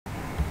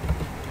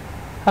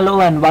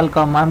Hello and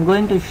welcome. I'm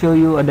going to show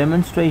you a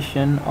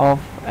demonstration of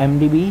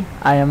MDB.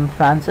 I am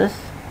Francis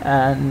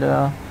and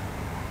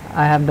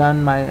I have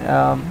done my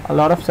a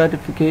lot of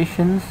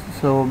certifications.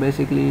 So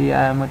basically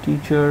I am a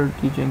teacher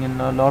teaching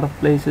in a lot of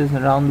places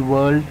around the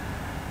world.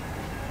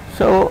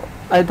 So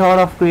I thought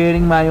of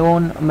creating my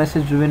own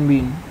message driven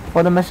bean.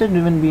 For the message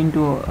driven bean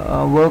to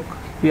work,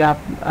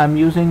 I'm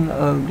using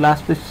a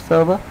Glassfish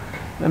server.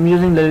 I'm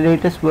using the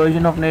latest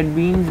version of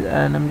Netbeans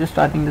and I'm just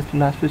starting this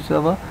Glassfish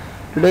server.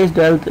 Today's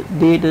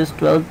date is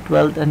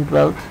 12th and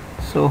 12th,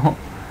 so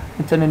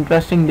it's an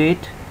interesting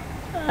date.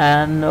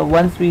 And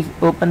once we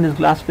open this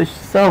Glassfish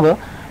server,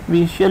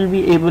 we shall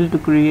be able to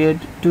create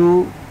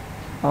two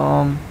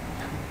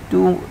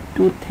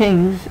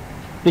things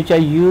which are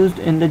used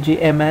in the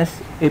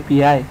JMS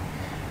API.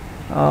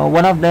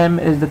 One of them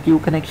is the queue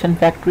connection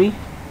factory,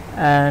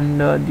 and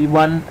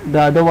the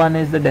other one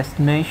is the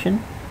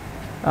destination.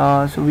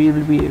 So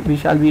we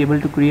shall be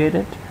able to create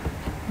it.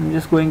 I'm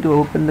just going to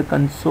open the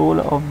console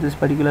of this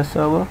particular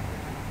server.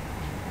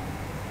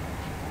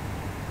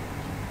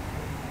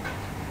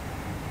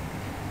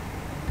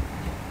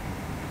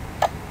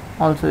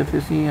 Also, if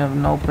you see, I have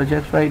no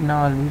projects right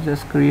now. I'll be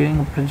just creating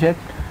a project.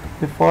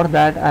 Before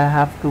that, I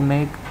have to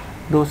make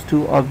those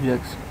two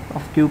objects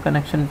of queue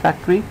connection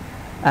factory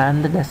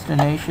and the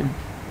destination.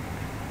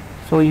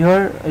 So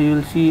here you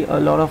will see a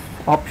lot of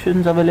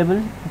options available.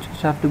 You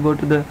just have to go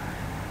to the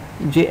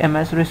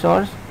JMS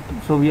resource.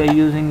 So we are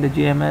using the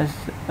JMS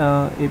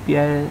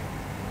API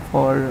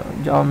for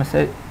Java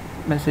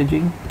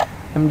messaging,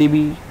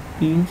 MDB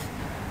beans,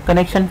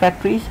 connection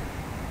factories.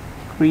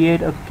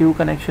 Create a queue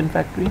connection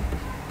factory.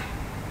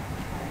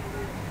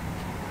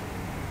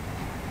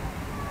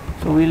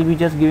 So we'll be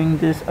just giving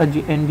this a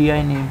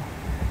JNDI name.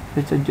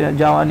 It's a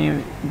Java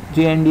name,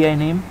 JNDI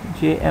name,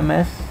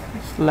 JMS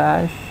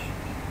slash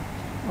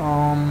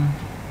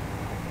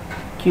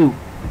queue,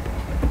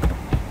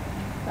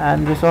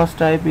 and resource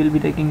type we'll be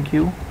taking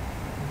queue.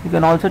 You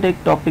can also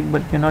take topic,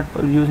 but you're not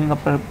using a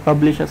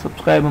publisher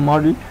subscriber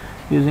model,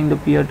 using the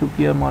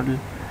peer-to-peer model.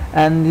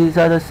 And these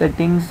are the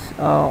settings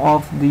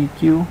of the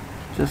queue,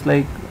 just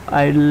like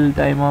idle,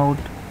 timeout,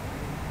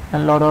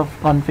 and a lot of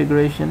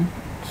configuration.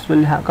 This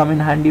will come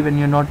in handy when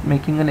you're not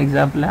making an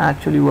example and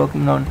actually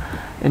working on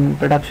in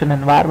production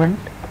environment.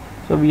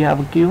 So we have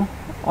a queue.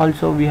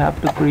 Also we have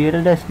to create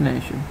a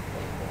destination.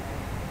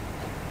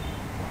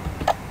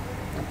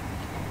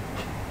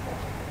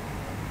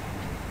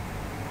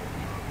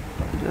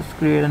 Just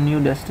create a new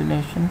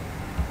destination.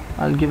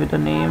 I'll give it a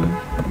name,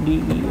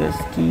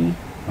 DEST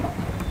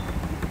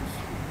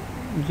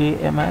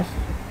JMS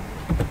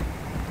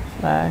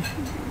slash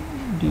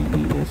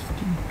DEST.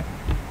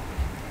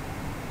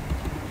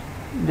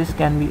 This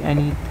can be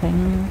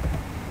anything.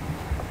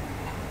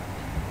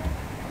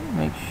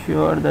 Make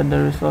sure that the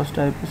resource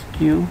type is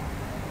queue,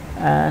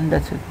 and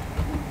that's it.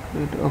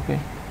 Great. Okay,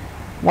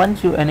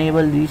 once you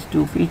enable these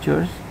two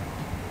features,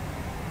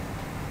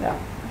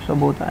 so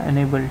both are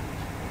enabled.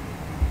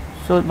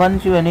 So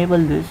once you enable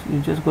this,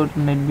 you just go to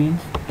Netbeans,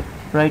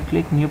 right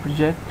click, new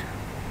project,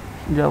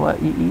 Java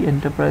EE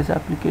enterprise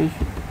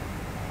application,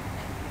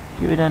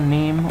 give it a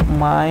name,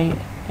 my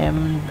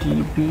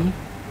MDB,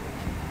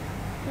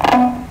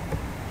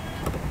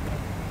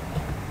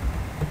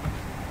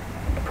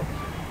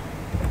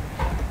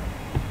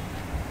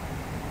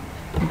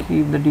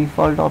 keep the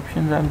default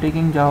options. I'm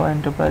taking Java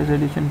Enterprise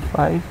Edition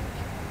 5.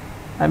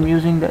 I'm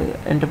using the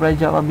Enterprise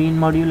Java Bean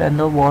module and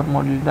the War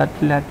module that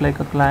will act like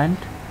a client,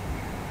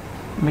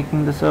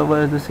 making the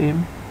server the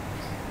same,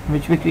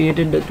 which we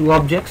created the two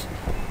objects.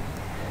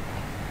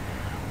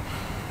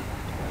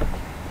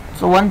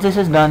 So once this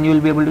is done, you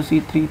will be able to see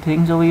three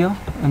things over here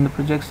in the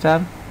projects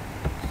tab.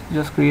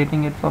 Just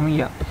creating it for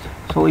me.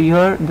 So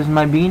here, this is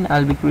my bean.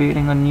 I'll be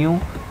creating a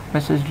new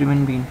message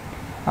driven bean.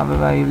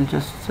 However, I will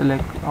just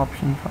select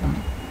option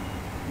from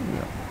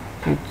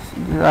it's,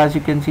 as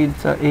you can see,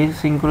 it's a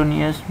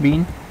asynchronous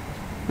bean.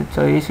 It's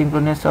a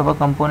asynchronous server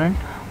component.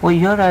 Over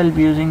here I'll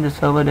be using the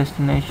server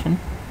destination,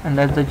 and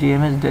that's the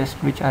JMS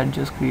dest which I had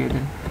just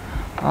created.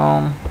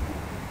 I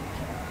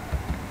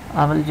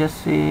will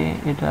just say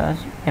it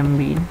as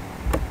mbean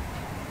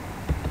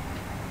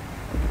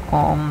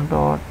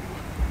com.messag,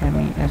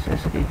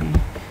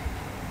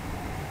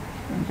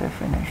 and I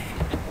finished.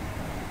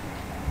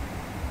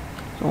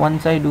 So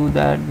once I do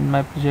that in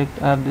my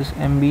project, I have this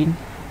mbean.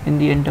 In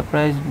the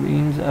enterprise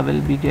beans, I will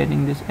be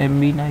getting this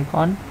mbean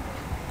icon,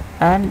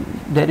 and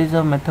there is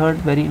a method,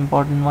 very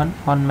important one,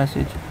 on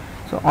message.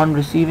 So on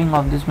receiving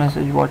of this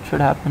message, what should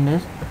happen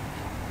is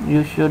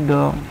you should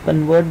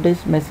convert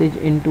this message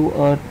into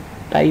a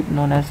type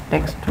known as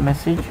text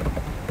message.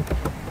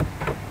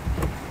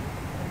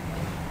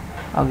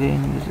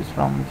 Again, this is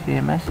from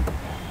JMS.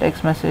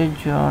 Text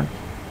message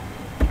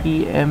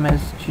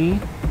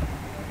TMSG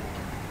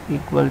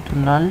equal to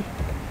null,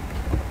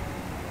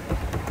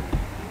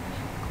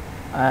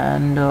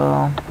 and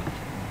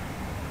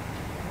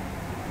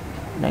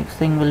next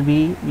thing will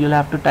be you'll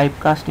have to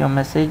typecast your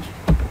message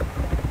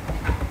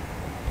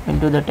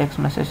into the text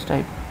message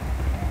type.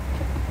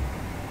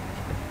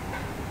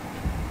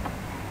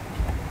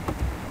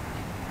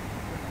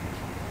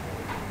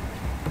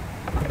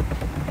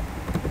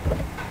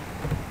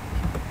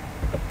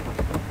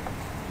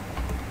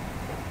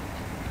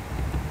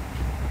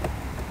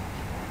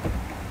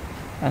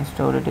 and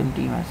store it in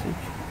T-message.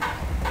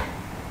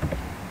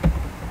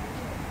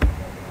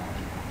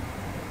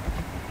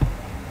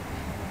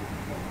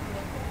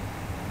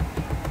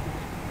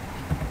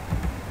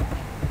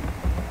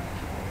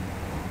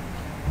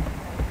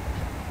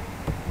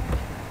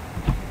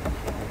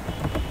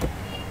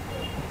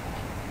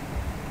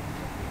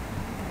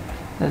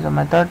 There's a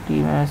method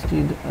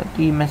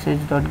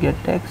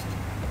tmessage.getText,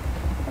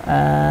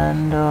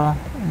 and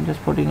I'm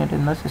just putting it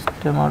in the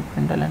system out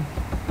println.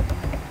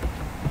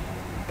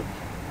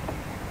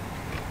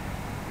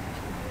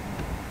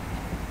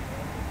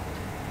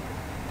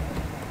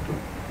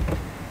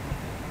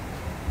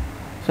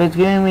 So it's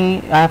giving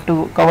me, I have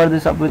to cover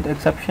this up with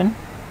exception,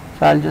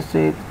 so I'll just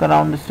say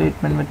surround the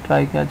statement with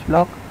try catch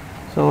block.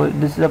 So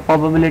this is a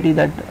probability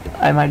that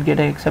I might get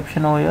an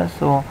exception over here,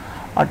 so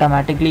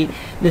automatically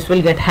this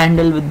will get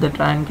handled with the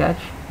try and catch,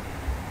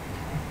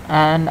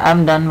 and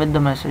I'm done with the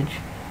message.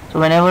 So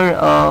whenever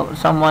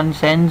someone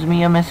sends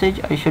me a message,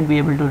 I should be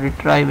able to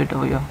retrieve it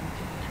over here.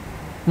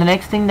 The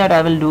next thing that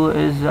I will do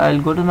is I'll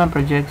go to my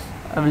projects.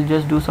 I will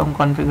just do some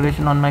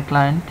configuration on my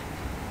client.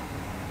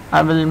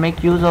 I will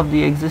make use of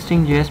the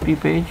existing JSP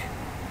page.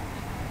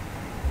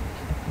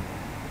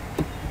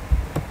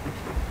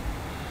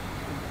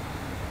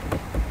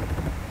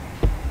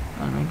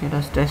 I'll make it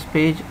as test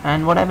page,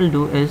 and what I will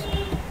do is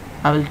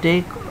I will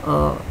take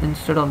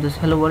instead of this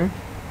hello world,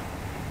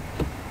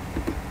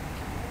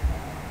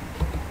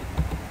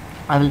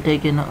 I will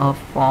take in a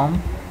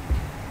form,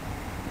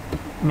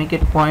 make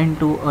it point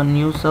to a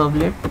new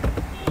servlet.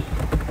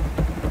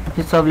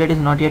 This servlet is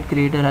not yet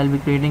created. I'll be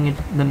creating it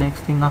the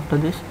next thing after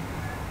this.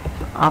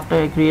 After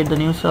I create the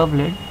new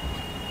servlet,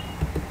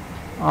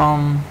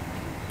 I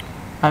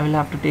will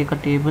have to take a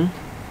table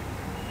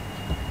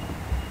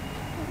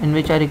in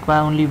which I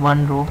require only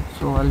one row,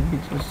 so I'll be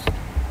just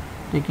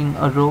taking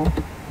a row.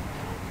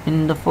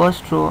 In the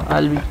first row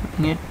I'll be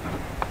putting it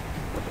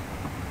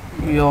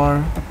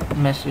your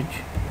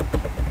message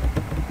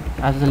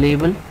as the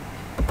label,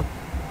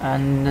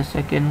 and the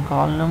second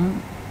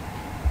column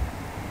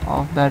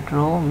of that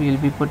row we'll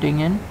be putting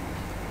in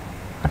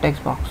a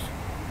text box.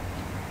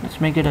 Let's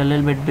make it a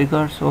little bit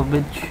bigger, so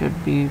width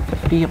should be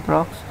 50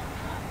 approx,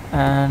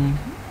 and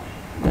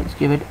let's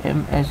give it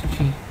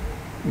MSG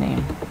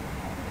name.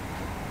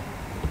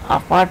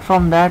 Apart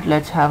from that,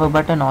 let's have a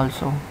button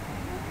also,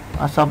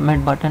 a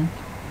submit button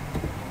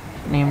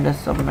named as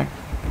submit.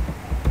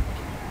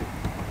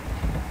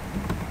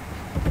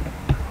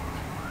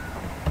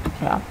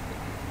 Yeah,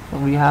 so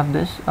we have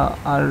this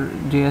our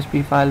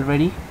JSP file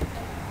ready.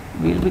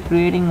 We'll be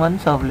creating one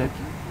servlet.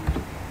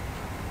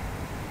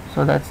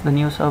 So that's the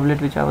new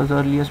servlet which I was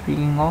earlier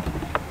speaking of,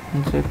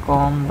 and say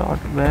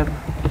com.web.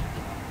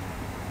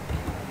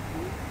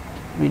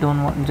 We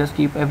don't want, just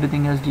keep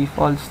everything as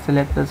default,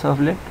 select the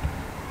servlet.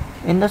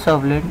 In the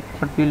servlet,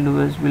 what we'll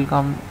do is we'll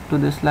come to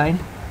this line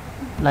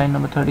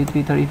number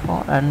 33,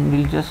 34, and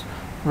we'll just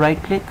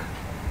right click.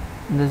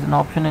 There's an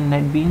option in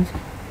Netbeans,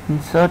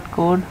 insert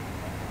code,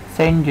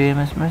 send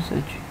JMS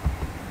message.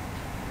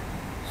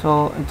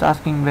 So it's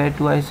asking where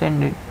do I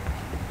send it,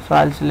 so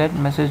I'll select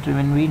message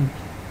driven bean,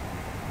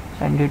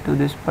 send it to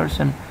this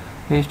person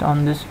based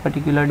on this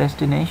particular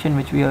destination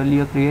which we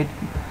earlier created.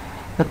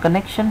 The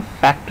connection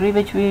factory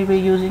which we will be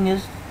using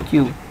is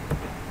Q.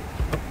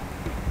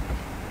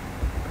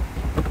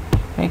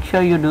 Make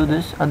sure you do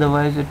this,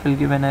 otherwise it will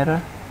give an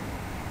error.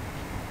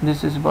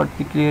 This is what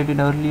we created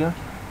earlier,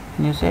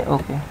 and you say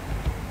OK.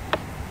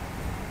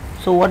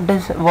 So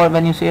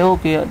when you say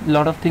OK, a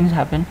lot of things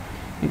happen.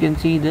 You can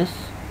see this,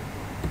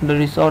 the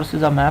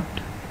resources are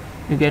mapped.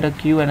 You get a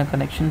queue and a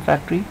connection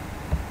factory,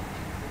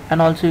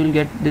 and also you'll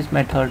get this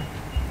method,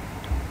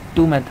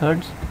 two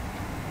methods.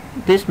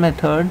 This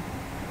method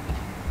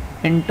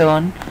in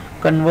turn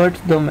converts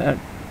the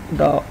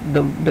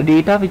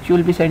data which you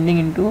will be sending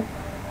into.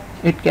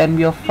 It can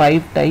be of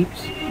 5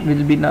 types.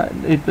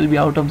 It will be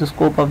out of the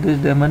scope of this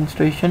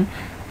demonstration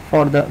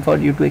for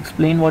you to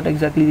explain what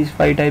exactly these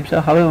 5 types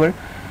are. However,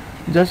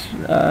 just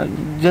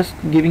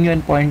giving you a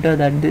pointer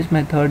that this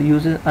method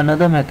uses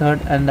another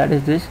method, and that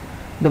is this.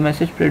 The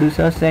message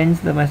producer sends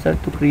the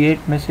method to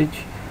create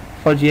message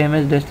for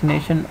JMS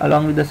destination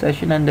along with the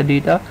session and the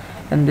data,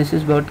 and this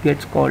is what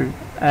gets called,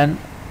 and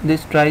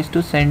this tries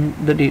to send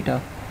the data,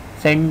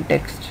 send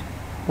text,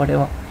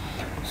 whatever.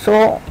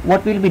 So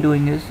what we'll be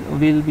doing is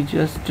we'll be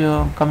just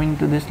coming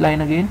to this line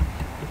again,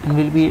 and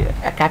we'll be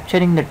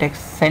capturing the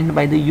text sent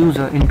by the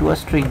user into a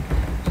string.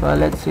 So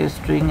let's say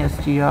string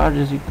str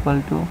is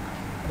equal to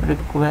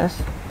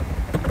request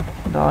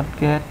dot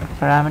get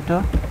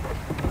parameter.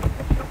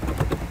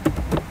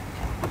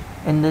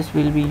 In this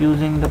we'll be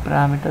using the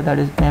parameter that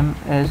is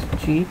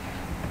MSG,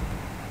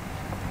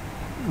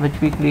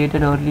 which we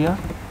created earlier,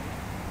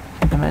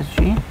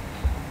 MSG.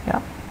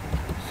 Yeah,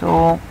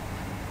 so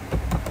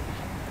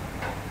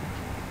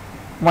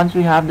once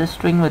we have this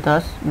string with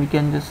us, we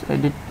can just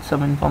edit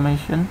some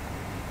information.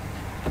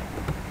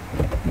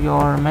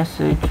 Your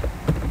message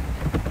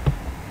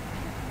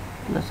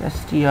plus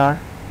str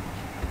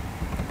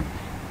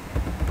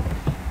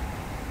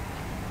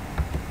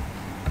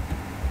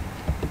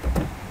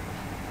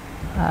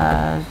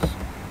has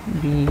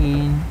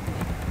been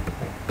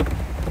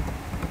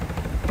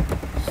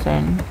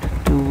sent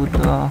to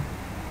the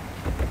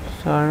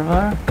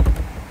server.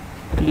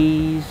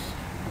 Please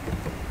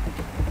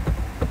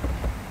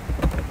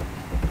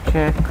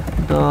check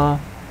the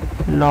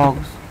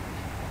logs.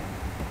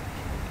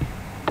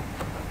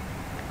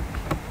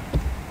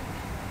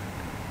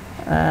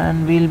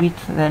 And we'll be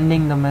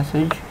sending the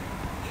message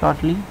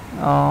shortly.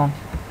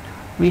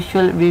 We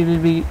will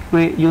be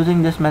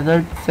using this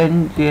method,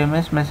 send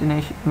JMS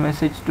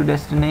message to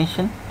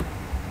destination,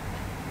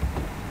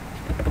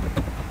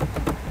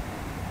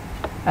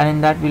 and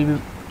in that we'll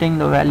be putting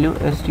the value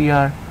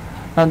str.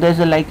 Now there's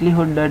a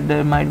likelihood that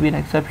there might be an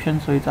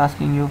exception, so it's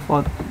asking you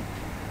for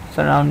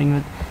surrounding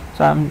with,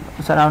 so I'm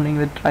surrounding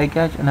with try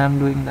catch, and I'm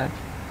doing that.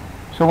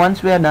 So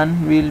once we are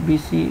done, we'll be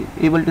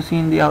able to see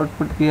in the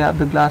output we have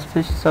the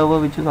Glassfish server,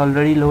 which is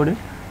already loaded.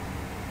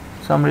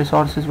 Some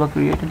resources were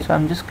created, so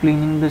I'm just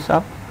cleaning this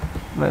up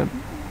by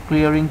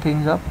clearing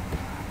things up.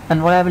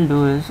 And what I will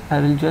do is I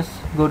will just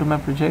go to my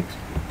projects,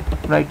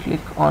 right click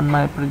on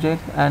my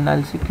project, and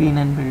I'll see clean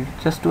and build,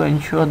 just to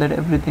ensure that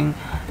everything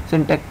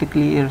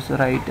syntactically is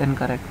right and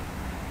correct.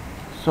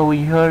 So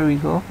here we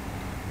go,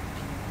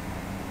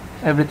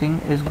 everything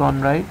is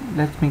gone right.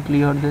 Let me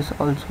clear this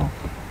also.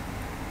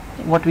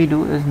 What we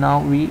do is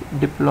now we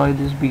deploy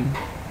this bean.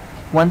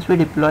 Once we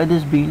deploy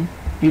this bean,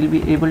 you'll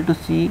be able to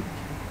see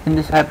in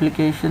this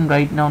application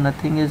right now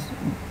nothing is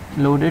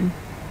loaded.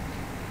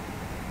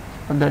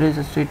 There is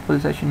a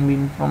stateful session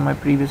bean from my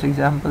previous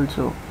example,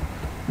 so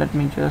let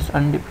me just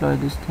undeploy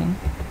this thing.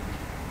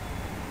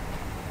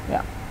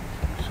 Yeah,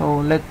 so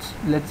let's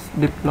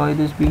deploy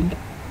this bean.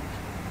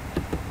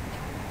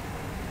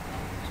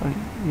 Sorry,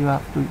 you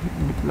have to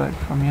deploy it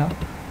from here.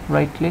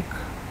 Right click,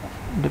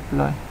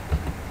 deploy.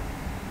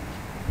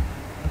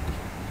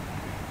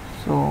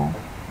 So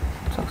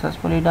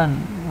successfully done.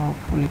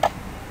 Hopefully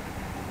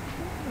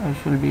I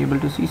should be able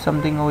to see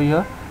something over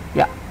here.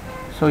 Yeah,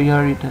 so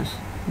here it is.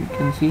 You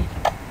can see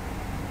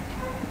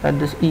that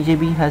this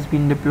EJB has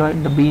been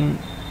deployed. The bean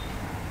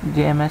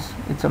JMS,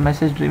 it's a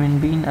message driven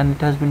bean, and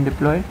it has been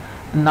deployed.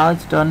 And now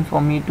it's done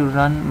for me to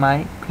run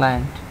my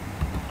client.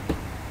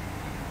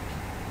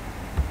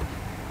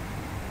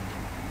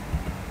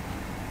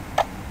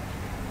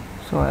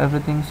 So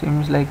everything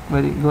seems like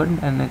very good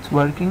and it's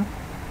working.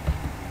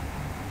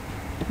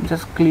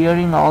 Just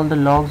clearing all the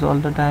logs all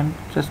the time,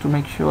 just to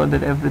make sure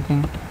that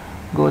everything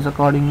goes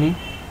accordingly,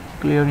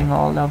 clearing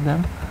all of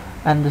them.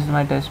 And this is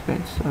my test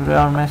page. So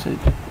our message,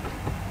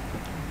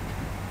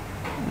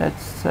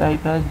 let's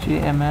type as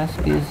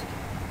JMS is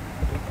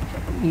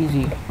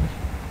easy.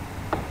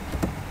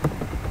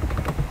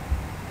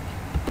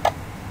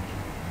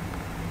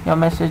 Your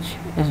message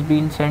is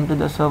being sent to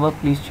the server,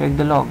 please check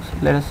the logs.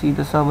 Let us see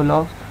the server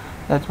logs.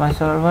 That's my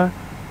server,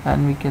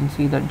 and we can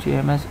see that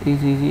JMS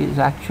is easy is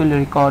actually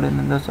recorded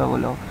in the server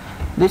log.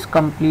 This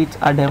completes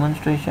our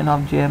demonstration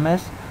of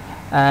JMS,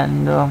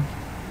 and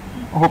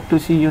hope to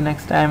see you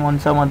next time on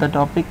some other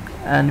topic.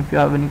 And if you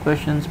have any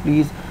questions,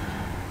 please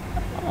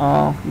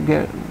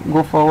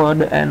go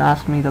forward and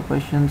ask me the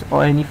questions,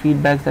 or any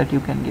feedbacks that you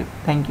can give.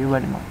 Thank you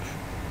very much.